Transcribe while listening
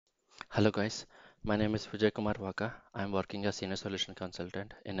Hello guys, my name is Vijay Kumar Waka. I'm working as senior solution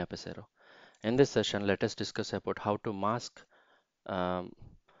consultant in Epicero. In this session, let us discuss about how to mask um,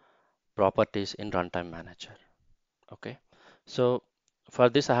 properties in Runtime Manager. Okay, so for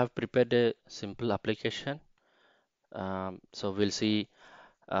this, I have prepared a simple application. So we'll see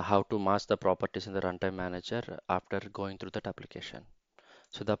how to mask the properties in the Runtime Manager after going through that application.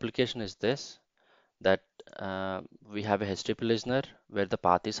 So the application is this that we have a HTTP listener where the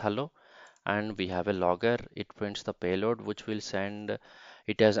path is hello, and we have a logger. It prints the payload which will send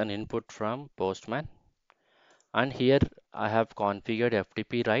it as an input from Postman. And here I have configured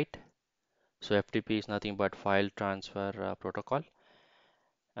FTP write. So FTP is nothing but file transfer protocol.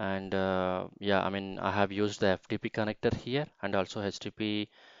 And yeah, I mean I have used the FTP connector here and also HTTP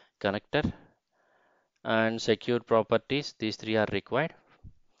connector and secure properties. These three are required.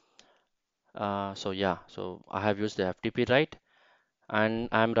 So yeah, so I have used the FTP write, and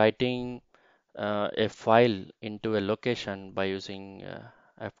I'm writing a file into a location by using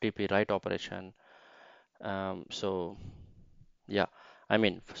FTP write operation. So yeah, I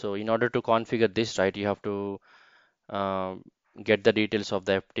mean, so in order to configure this, right, you have to um, get the details of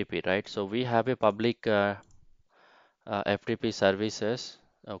the FTP, right? So we have a public FTP services,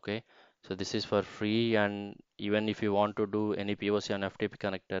 okay? So this is for free, and even if you want to do any POC on FTP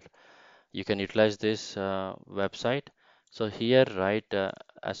connector, you can utilize this website. So here, right,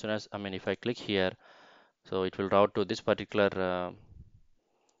 as soon as, I mean, if I click here, so it will route to this particular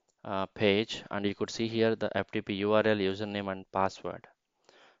page, and you could see here the FTP URL, username, and password.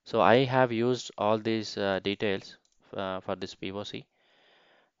 So I have used all these details for this POC.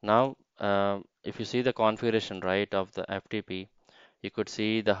 Now, if you see the configuration right of the FTP, you could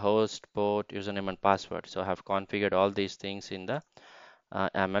see the host, port, username, and password. So I have configured all these things in the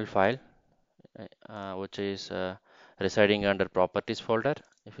ML file, which is residing under properties folder.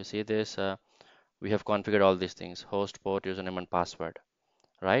 If you see this, we have configured all these things: host, port, username, and password.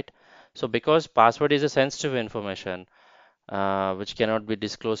 Right? So because password is a sensitive information which cannot be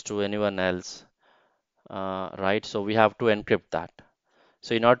disclosed to anyone else, right? So we have to encrypt that.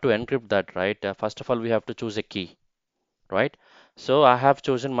 So in order to encrypt that, right, first of all, we have to choose a key, right? So I have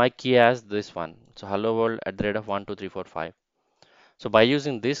chosen my key as this one. So hello world at the rate of 12345. So by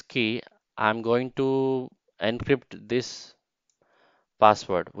using this key, I'm going to encrypt this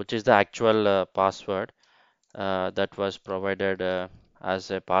password, which is the actual password that was provided as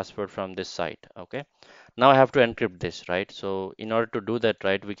a password from this site. Okay. Now I have to encrypt this, right? So in order to do that,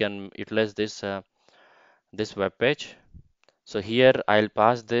 right, we can utilize this web page. So here I'll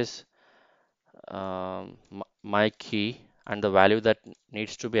pass this my key and the value that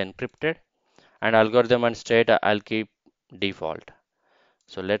needs to be encrypted, and algorithm and state I'll keep default.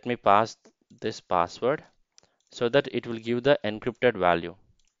 So let me pass this password so that it will give the encrypted value.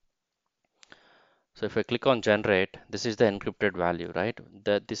 So if I click on generate, this is the encrypted value, right?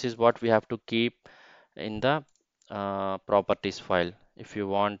 This is what we have to keep in the properties file if you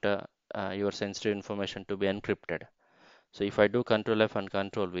want your sensitive information to be encrypted. So if I do Control F and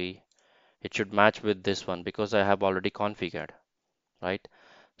Control V, it should match with this one because I have already configured, right?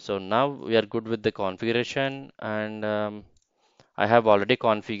 So now we are good with the configuration, and I have already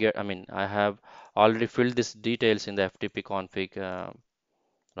configured, I mean, I have already filled these details in the FTP config,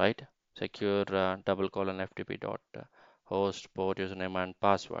 right? Secure double colon FTP dot host, port, username, and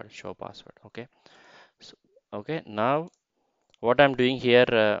password, show password. Okay. So, okay. Now, what I'm doing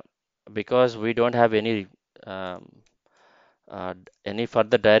here, because we don't have um, any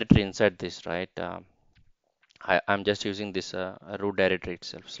further directory inside this, right? I'm just using this root directory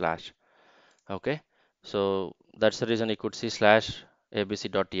itself, slash. Okay, so that's the reason you could see slash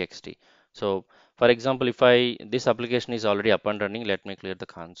abc.txt. So for example, if I this application is already up and running, let me clear the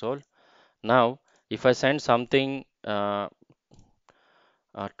console. Now if I send something to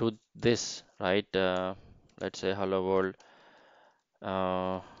this, right, let's say hello world,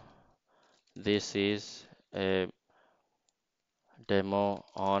 uh, this is a demo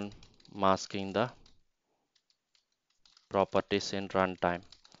on masking the properties in runtime.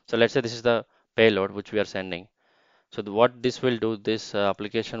 So let's say this is the payload which we are sending. So what this will do, this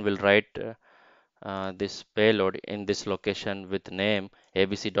application will write this payload in this location with name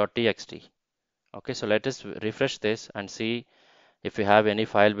abc.txt. Okay, so let us refresh this and see if we have any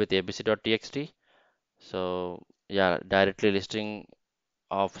file with abc.txt. So yeah, directly listing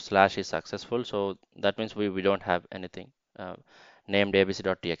of slash is successful. So that means we don't have anything named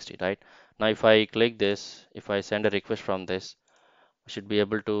abc.txt, right? Now if I click this, if I send a request from this, I should be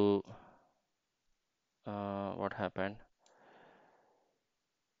able to what happened?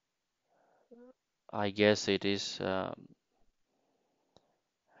 I guess it is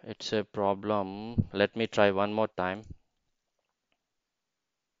It's a problem. Let me try one more time.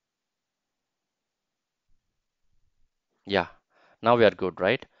 Yeah, now we are good,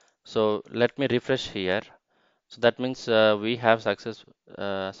 right? So let me refresh here. So that means we have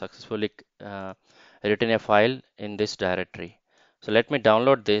successfully written a file in this directory. So let me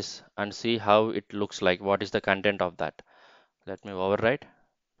download this and see how it looks like. What is the content of that? Let me overwrite.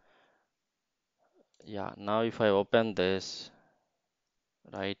 Yeah, now if I open this,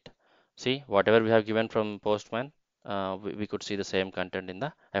 right? See, whatever we have given from Postman, we could see the same content in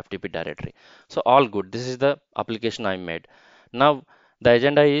the FTP directory. So all good. This is the application I made. Now the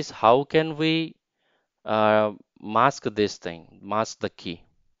agenda is how can we mask this thing, mask the key,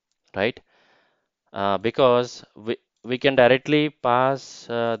 right? Because we can directly pass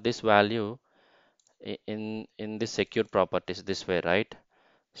this value in the secure properties this way, right?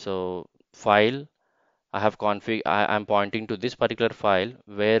 So file I have config I'm pointing to this particular file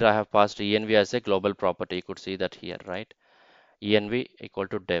where I have passed env as a global property. You could see that here, right? Env equal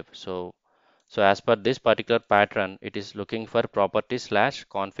to dev. So as per this particular pattern, it is looking for property slash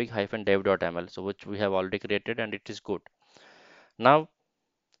config hyphen dev.ml. So which we have already created and it is good. Now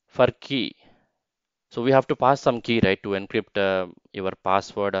for key, so we have to pass some key, right, to encrypt your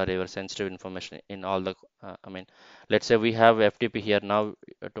password or your sensitive information in all the. I mean, let's say we have FTP here now.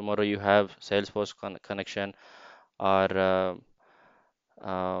 Tomorrow you have Salesforce connection or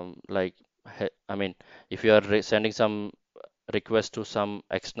like I mean if you are sending some request to some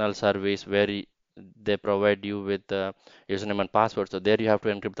external service where they provide you with the username and password, so there you have to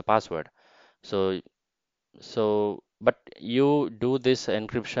encrypt the password. So so but you do this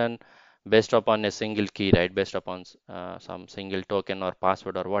encryption based upon a single key, right, based upon some single token or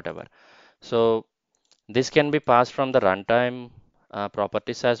password or whatever. So this can be passed from the runtime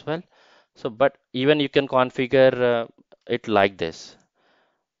properties as well. So but even you can configure it like this.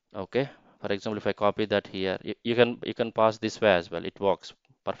 Okay, for example, if I copy that here, you can pass this way as well. It works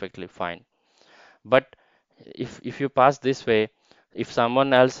perfectly fine. But if you pass this way, if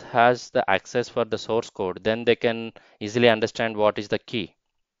someone else has the access for the source code, then they can easily understand what is the key,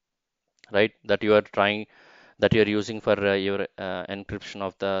 right? That you are trying, that you are using for your encryption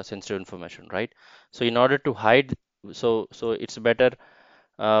of the sensitive information, right? So in order to hide, so it's better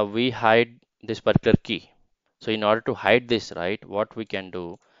we hide this particular key. So in order to hide this, right, what we can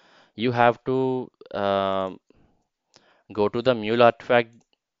do, you have to go to the mule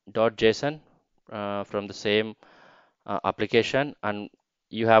artifact.json from the same application, and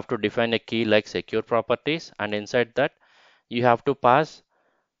you have to define a key like secure properties, and inside that you have to pass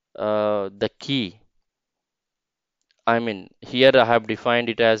the key. I mean, here I have defined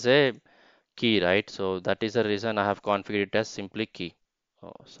it as a key, right? So that is the reason I have configured it as simply key.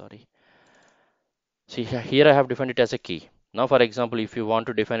 Oh, sorry. See, here I have defined it as a key. Now, for example, if you want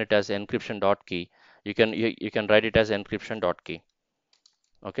to define it as encryption dot key, you can write it as encryption dot key.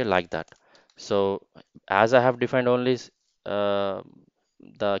 Okay, like that. So as I have defined only uh,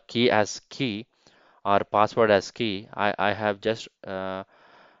 the key as key or password as key, I have just filled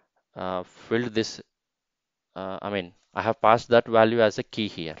this. I mean, I have passed that value as a key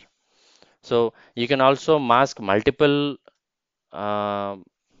here. So you can also mask uh,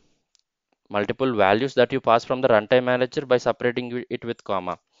 multiple values that you pass from the runtime manager by separating it with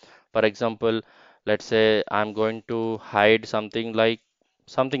comma. For example, let's say I'm going to hide something like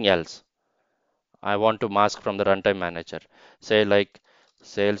something else. I want to mask from the runtime manager, say like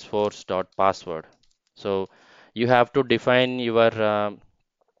Salesforce dot password. So you have to define your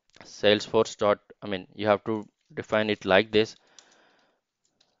Salesforce dot, I mean, you have to define it like this,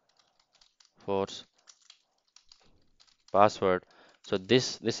 force password. So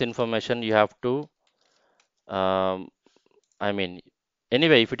this information you have to, um, I mean,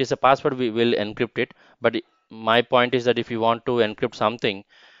 anyway, if it is a password, we will encrypt it. But my point is that if you want to encrypt something,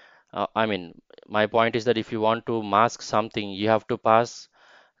 I mean, my point is that if you want to mask something, you have to pass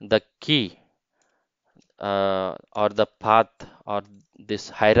the key or the path or this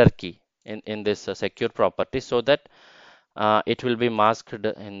hierarchy in this secure property so that it will be masked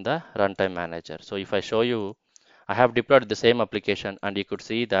in the runtime manager. So if I show you, I have deployed the same application and you could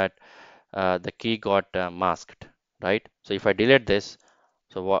see that the key got masked, right? So if I delete this,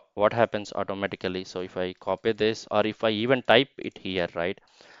 so what happens automatically? So if I copy this or if I even type it here, right?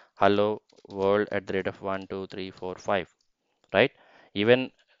 Hello world at the rate of 1 2 3 4 5, right?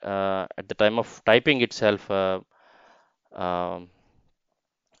 Even at the time of typing itself, um, I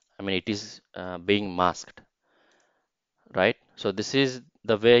mean, it is being masked, right? So this is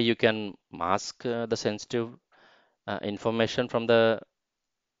the way you can mask the sensitive information from the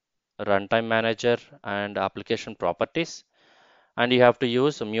runtime manager and application properties. and you have to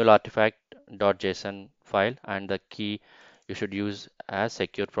use a mule artifact.json file, and the key you should use as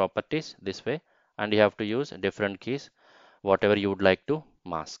secure properties this way, and you have to use different keys whatever you would like to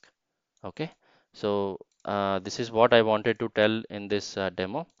mask. Okay, so this is what I wanted to tell in this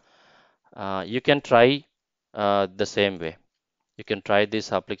demo. You can try the same way. You can try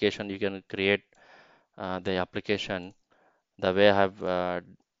this application. You can create the application the way I have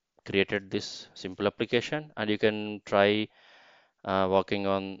created this simple application, and you can try working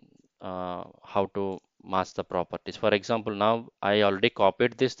on how to mask the properties. For example, now I already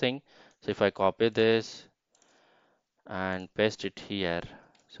copied this thing. So if I copy this and paste it here,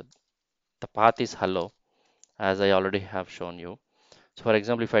 so the path is hello, as I already have shown you. So for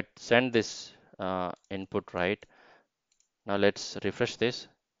example, if I send this input right, now let's refresh this.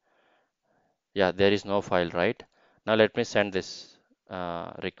 Yeah, there is no file, right? Now let me send this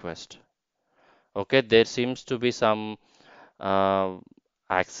request. Okay, there seems to be some uh,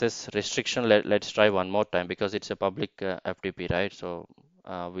 access restriction. Let's try one more time because it's a public FTP, right? So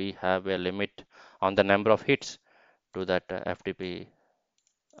we have a limit on the number of hits to that FTP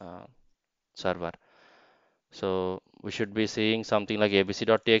uh, server. So we should be seeing something like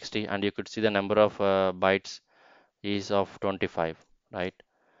abc.txt, and you could see the number of bytes is of 25, right?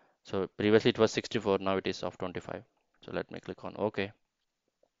 So previously it was 64, now it is of 25. So let me click on OK,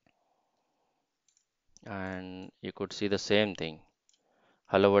 and you could see the same thing.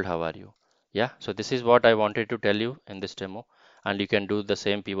 Hello world, how are you? Yeah, so this is what I wanted to tell you in this demo, and you can do the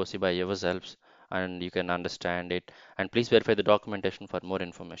same POC by yourselves, and you can understand it. And please verify the documentation for more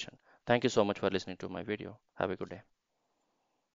information. Thank you so much for listening to my video. Have a good day.